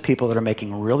preaching to people that are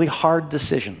making really hard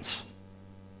decisions.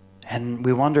 And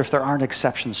we wonder if there aren't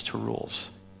exceptions to rules.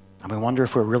 And we wonder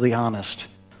if we're really honest,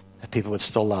 if people would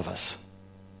still love us.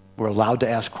 We're allowed to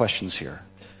ask questions here.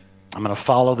 I'm going to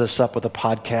follow this up with a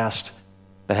podcast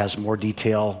that has more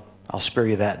detail. I'll spare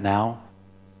you that now.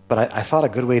 But I thought a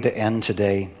good way to end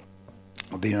today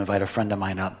would be to invite a friend of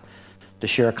mine up to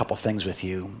share a couple things with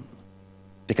you,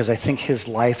 because I think his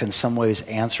life in some ways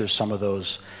answers some of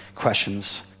those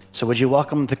questions. So would you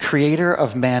welcome the creator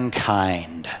of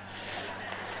mankind,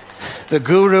 the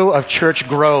guru of church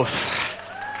growth,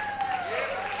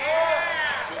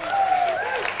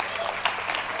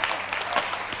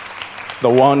 the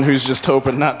one who's just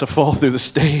hoping not to fall through the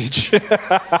stage.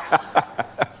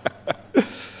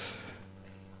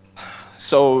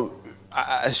 So,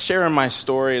 sharing my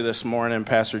story this morning,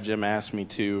 Pastor Jim asked me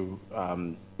to,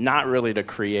 not really to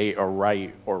create a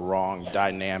right or wrong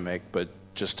dynamic, but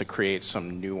just to create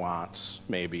some nuance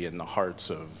maybe in the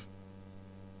hearts of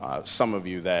some of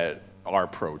you that are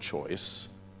pro-choice.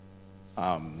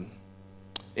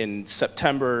 In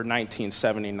September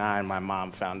 1979, my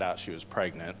mom found out she was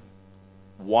pregnant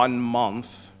 1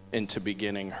 month into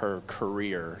beginning her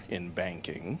career in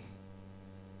banking.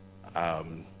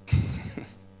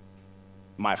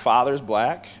 My father's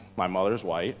black, my mother's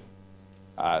white.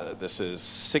 This is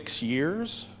 6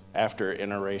 years after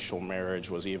interracial marriage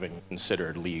was even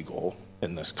considered legal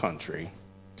in this country,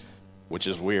 which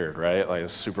is weird, right? Like,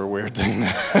 it's a super weird thing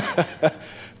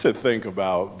to think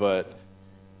about. But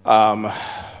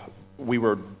we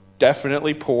were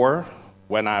definitely poor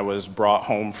when I was brought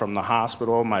home from the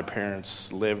hospital. My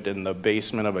parents lived in the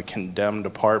basement of a condemned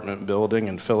apartment building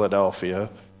in Philadelphia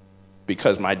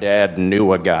because my dad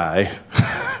knew a guy,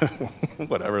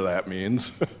 whatever that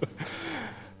means.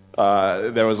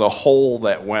 There was a hole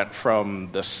that went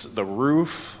from the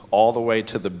roof all the way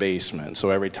to the basement. So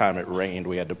every time it rained,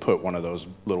 we had to put one of those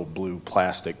little blue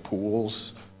plastic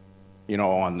pools,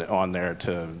 on there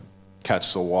to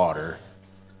catch the water.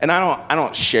 And I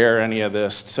don't share any of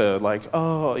this to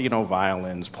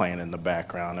violins playing in the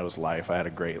background. It was life. I had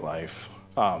a great life.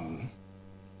 I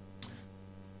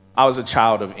was a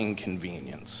child of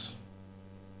inconvenience.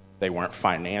 They weren't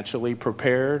financially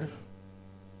prepared.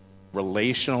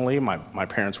 Relationally, my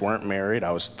parents weren't married.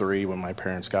 I was 3 when my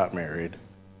parents got married.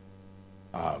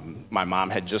 My mom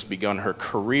had just begun her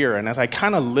career, and as I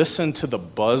kind of listened to the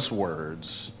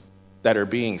buzzwords that are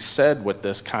being said with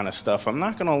this kind of stuff, I'm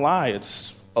not going to lie,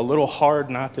 it's a little hard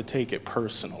not to take it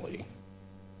personally.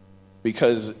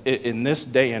 Because in this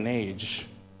day and age,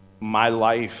 my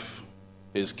life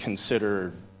is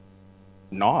considered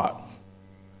naught.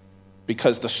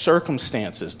 Because the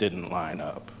circumstances didn't line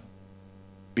up.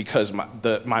 Because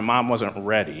my mom wasn't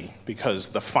ready. Because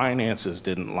the finances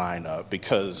didn't line up.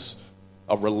 Because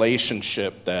a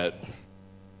relationship that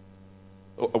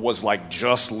was like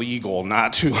just legal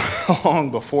not too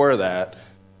long before that.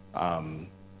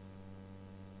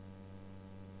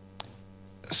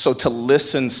 So to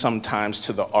listen sometimes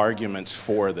to the arguments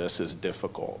for this is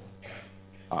difficult.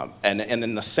 And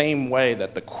in the same way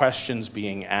that the questions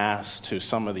being asked to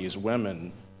some of these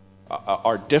women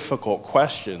are difficult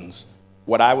questions,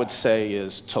 what I would say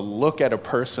is to look at a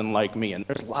person like me, and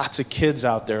there's lots of kids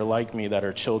out there like me that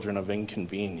are children of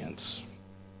inconvenience,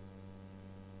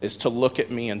 is to look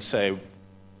at me and say,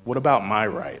 what about my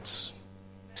rights?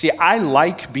 See, I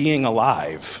like being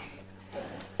alive.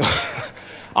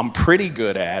 I'm pretty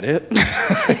good at it.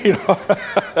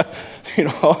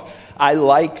 I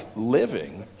like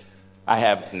living. I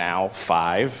have now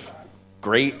 5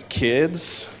 great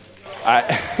kids.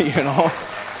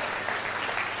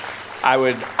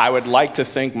 I would like to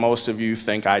think most of you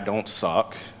think I don't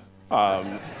suck.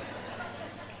 And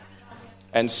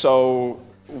so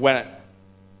when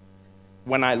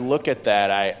I look at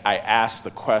that, I ask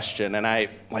the question,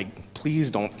 and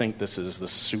please don't think this is the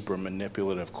super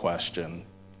manipulative question,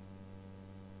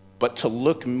 but to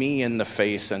look me in the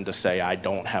face and to say I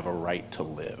don't have a right to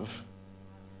live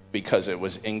because it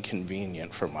was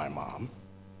inconvenient for my mom.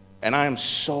 And I am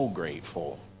so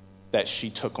grateful that she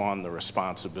took on the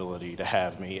responsibility to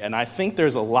have me. And I think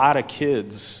there's a lot of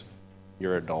kids,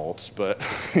 you're adults, but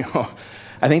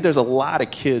I think there's a lot of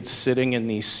kids sitting in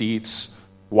these seats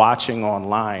watching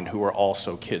online who are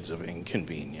also kids of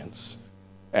inconvenience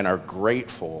and are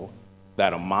grateful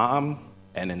that a mom,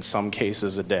 and in some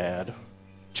cases a dad,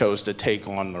 chose to take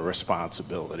on the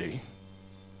responsibility.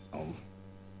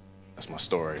 That's my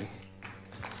story.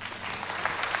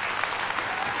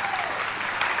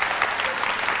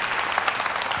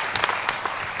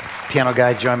 Piano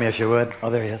guy, join me if you would. Oh,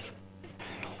 there he is.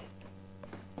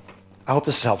 I hope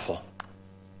this is helpful.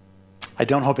 I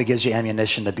don't hope it gives you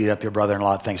ammunition to beat up your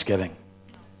brother-in-law at Thanksgiving.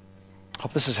 I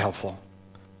hope this is helpful.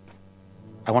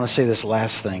 I want to say this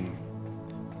last thing.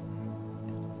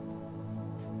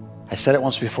 I said it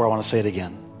once before, I want to say it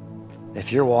again.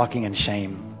 If you're walking in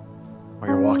shame, or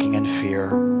you're walking in fear,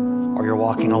 or you're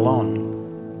walking alone,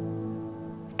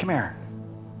 come here.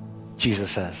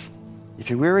 Jesus says, if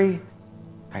you're weary,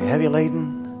 are you heavy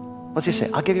laden? What's he say?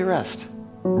 I'll give you rest.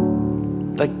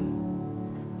 Like,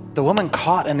 the woman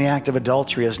caught in the act of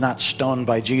adultery is not stoned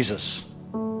by Jesus.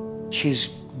 She's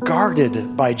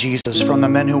guarded by Jesus from the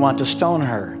men who want to stone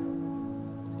her.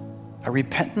 A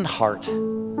repentant heart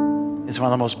is one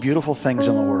of the most beautiful things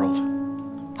in the world.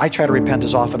 I try to repent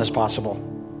as often as possible.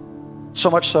 So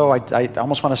much so, I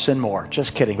almost want to sin more.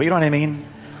 Just kidding. But you know what I mean?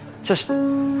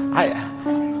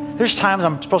 There's times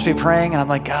I'm supposed to be praying and I'm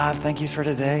like, God, thank you for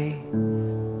today.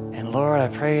 And Lord, I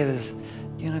pray this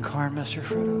unicorn, Mr.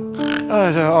 Frodo.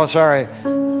 Oh, sorry.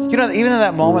 Even in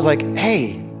that moment, like,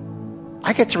 hey,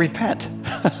 I get to repent.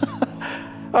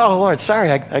 Oh, Lord, sorry,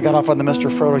 I got off on the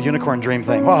Mr. Frodo unicorn dream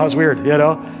thing. Wow, that was weird,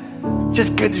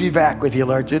 Just good to be back with you,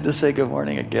 Lord. Good to say good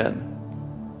morning again.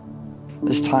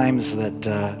 There's times that,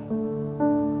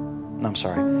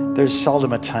 there's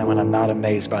seldom a time when I'm not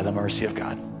amazed by the mercy of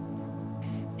God.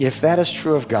 If that is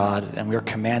true of God and we're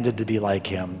commanded to be like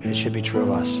him, it should be true of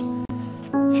us.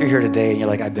 If you're here today and you're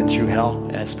like, I've been through hell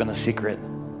and it's been a secret,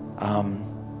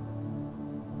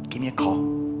 give me a call.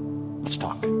 Let's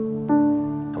talk.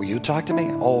 Will you talk to me?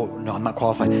 Oh, no, I'm not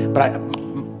qualified. But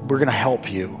we're going to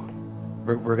help you.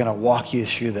 We're going to walk you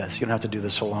through this. You don't have to do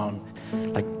this alone.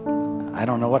 Like, I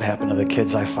don't know what happened to the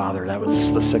kids I fathered. That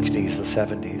was the 60s, the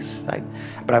 70s.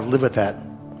 But I've lived with that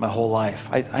my whole life.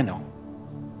 I know.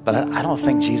 But I don't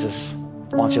think Jesus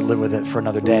wants you to live with it for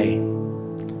another day.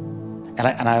 And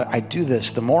I do this.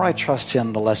 The more I trust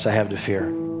him, the less I have to fear.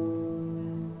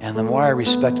 And the more I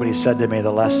respect what he said to me,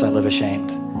 the less I live ashamed.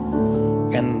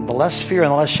 And the less fear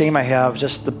and the less shame I have,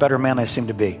 just the better man I seem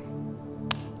to be.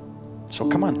 So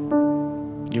come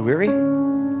on. You weary?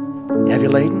 Heavy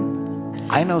laden?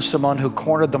 I know someone who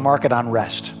cornered the market on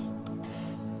rest,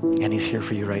 and he's here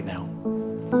for you right now.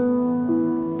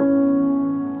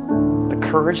 The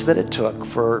courage that it took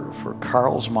for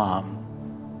Carl's mom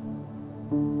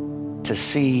to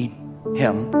see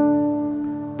him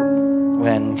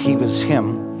when he was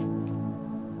him,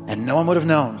 and no one would have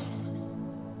known.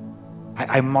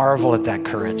 I marvel at that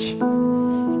courage.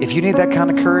 If you need that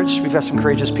kind of courage, we've got some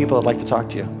courageous people that'd like to talk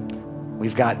to you.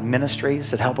 We've got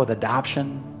ministries that help with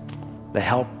adoption, that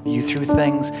help you through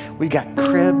things. We got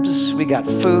cribs, we got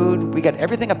food, we got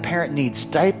everything a parent needs.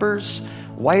 Diapers,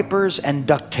 wipers, and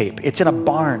duct tape. It's in a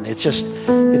barn. It's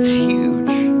huge.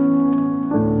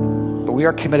 But we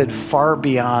are committed far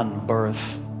beyond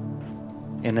birth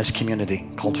in this community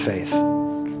called Faith.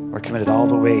 We're committed all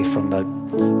the way from the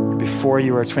before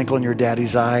you were a twinkle in your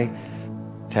daddy's eye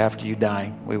to after you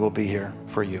die. We will be here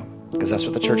for you because that's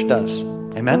what the church does.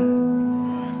 Amen?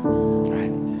 All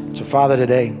right. So Father,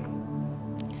 today,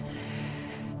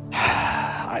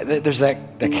 there's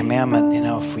that commandment,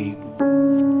 if we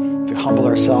humble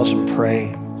ourselves and pray,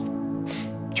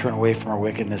 turn away from our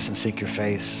wickedness and seek your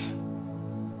face,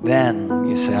 then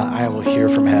you say, I will hear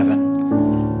from heaven.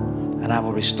 And I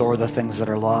will restore the things that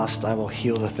are lost. I will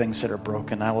heal the things that are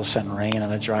broken. I will send rain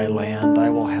on a dry land. I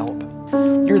will help.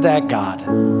 You're that God.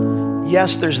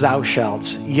 Yes, there's thou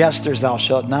shalt. Yes, there's thou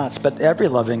shalt nots. But every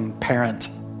loving parent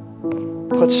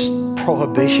puts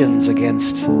prohibitions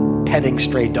against petting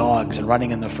stray dogs and running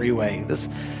in the freeway. This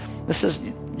is,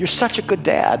 you're such a good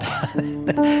dad.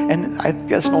 And I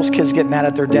guess most kids get mad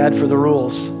at their dad for the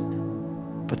rules.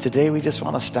 But today we just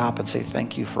want to stop and say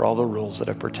thank you for all the rules that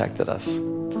have protected us.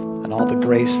 And all the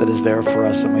grace that is there for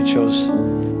us when we chose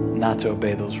not to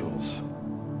obey those rules.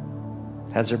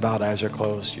 Heads are bowed, eyes are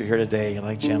closed. You're here today, you're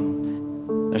like,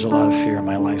 Jim, there's a lot of fear in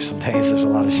my life some days. There's a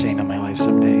lot of shame in my life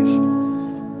some days.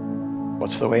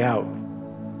 What's the way out?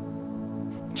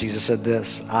 Jesus said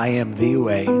this, I am the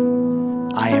way,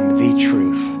 I am the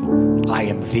truth, I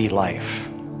am the life.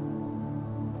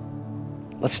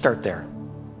 Let's start there.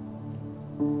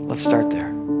 Let's start there.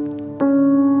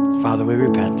 Father, we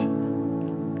repent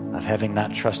of having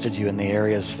not trusted you in the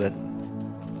areas that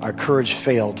our courage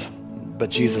failed, but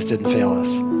Jesus didn't fail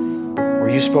us. Where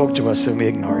you spoke to us and we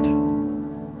ignored.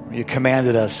 Where you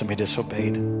commanded us and we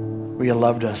disobeyed. Where you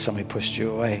loved us and we pushed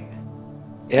you away.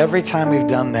 Every time we've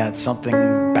done that, something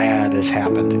bad has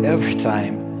happened. Every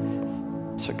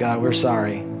time. So God, we're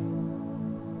sorry.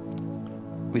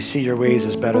 We see your ways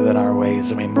as better than our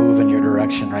ways, and we move in your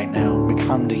direction right now. We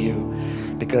come to you.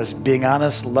 Because being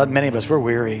honest, many of us, we're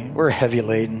weary, we're heavy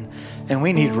laden, and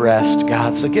we need rest,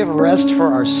 God. So give rest for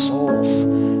our souls.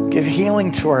 Give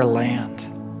healing to our land.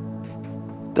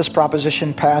 This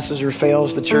proposition passes or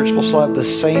fails, the church will still have the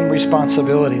same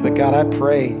responsibility. But God, I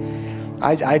pray,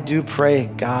 I do pray,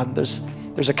 God, there's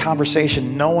a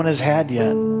conversation no one has had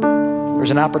yet. There's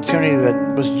an opportunity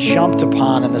that was jumped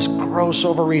upon, and this gross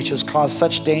overreach has caused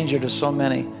such danger to so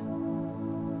many.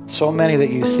 So many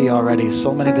that you see already,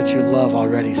 so many that you love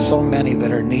already, so many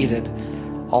that are needed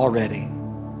already.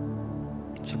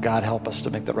 So God, help us to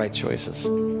make the right choices.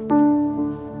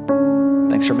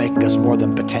 Thanks for making us more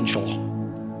than potential.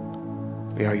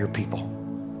 We are your people.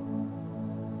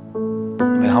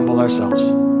 We humble ourselves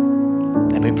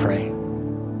and we pray.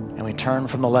 And we turn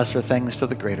from the lesser things to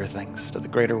the greater things, to the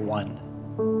greater one.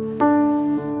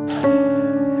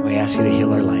 And we ask you to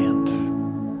heal our land.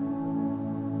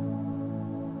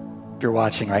 If you're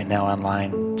watching right now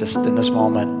online, just in this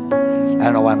moment, I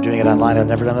don't know why I'm doing it online. I've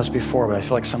never done this before, but I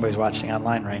feel like somebody's watching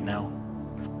online right now.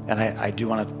 And I do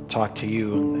want to talk to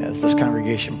you as this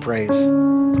congregation prays.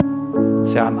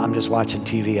 Say, I'm just watching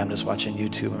TV. I'm just watching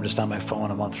YouTube. I'm just on my phone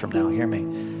a month from now. Hear me.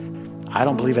 I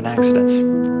don't believe in accidents.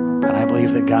 And I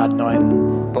believe that God,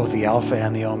 knowing both the Alpha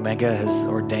and the Omega, has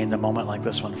ordained a moment like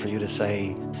this one for you to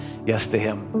say yes to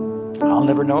him. I'll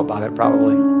never know about it,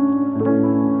 probably.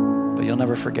 But you'll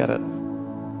never forget it.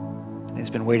 He's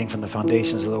been waiting from the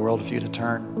foundations of the world for you to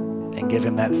turn and give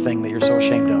him that thing that you're so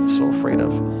ashamed of, so afraid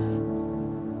of.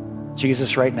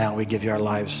 Jesus, right now, we give you our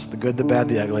lives, the good, the bad,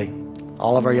 the ugly,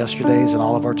 all of our yesterdays and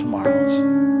all of our tomorrows.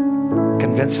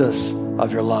 Convince us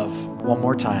of your love one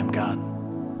more time, God.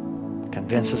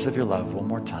 Convince us of your love one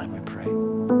more time, we pray.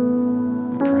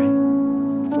 We pray.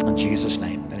 In Jesus'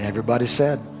 name. And everybody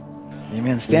said,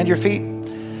 amen. Stand to your feet.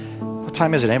 What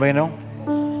time is it? Anybody know?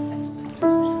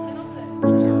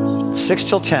 6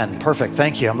 till 10. Perfect.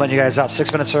 Thank you. I'm letting you guys out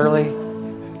 6 minutes early.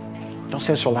 Don't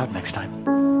say it so loud next time.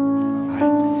 All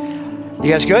right.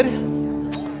 You guys good?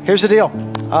 Here's the deal.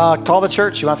 Call the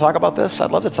church. You want to talk about this?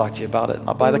 I'd love to talk to you about it.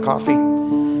 I'll buy the coffee.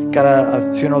 got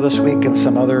a funeral this week and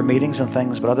some other meetings and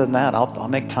things, but other than that, I'll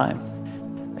make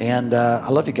time. And I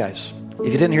love you guys. If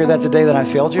you didn't hear that today, then I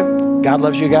failed you. God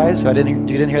loves you guys. If you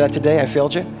didn't hear that today, I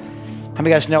failed you. How many of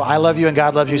you guys know I love you and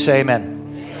God loves you? Say amen.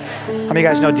 How many of you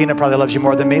guys know Dina probably loves you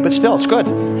more than me, but still, it's good.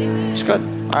 It's good.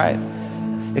 All right.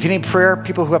 If you need prayer,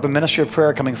 people who have a ministry of prayer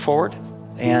are coming forward,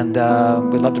 and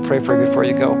we'd love to pray for you before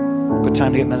you go. Good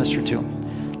time to get ministered to.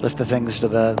 Lift the things to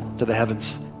the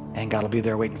heavens, and God will be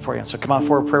there waiting for you. So come on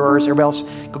forward, prayer warriors. Everybody else,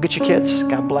 go get your kids.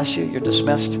 God bless you. You're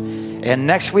dismissed. And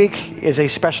next week is a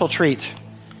special treat.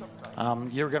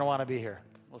 You're going to want to be here.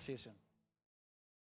 We'll see you soon.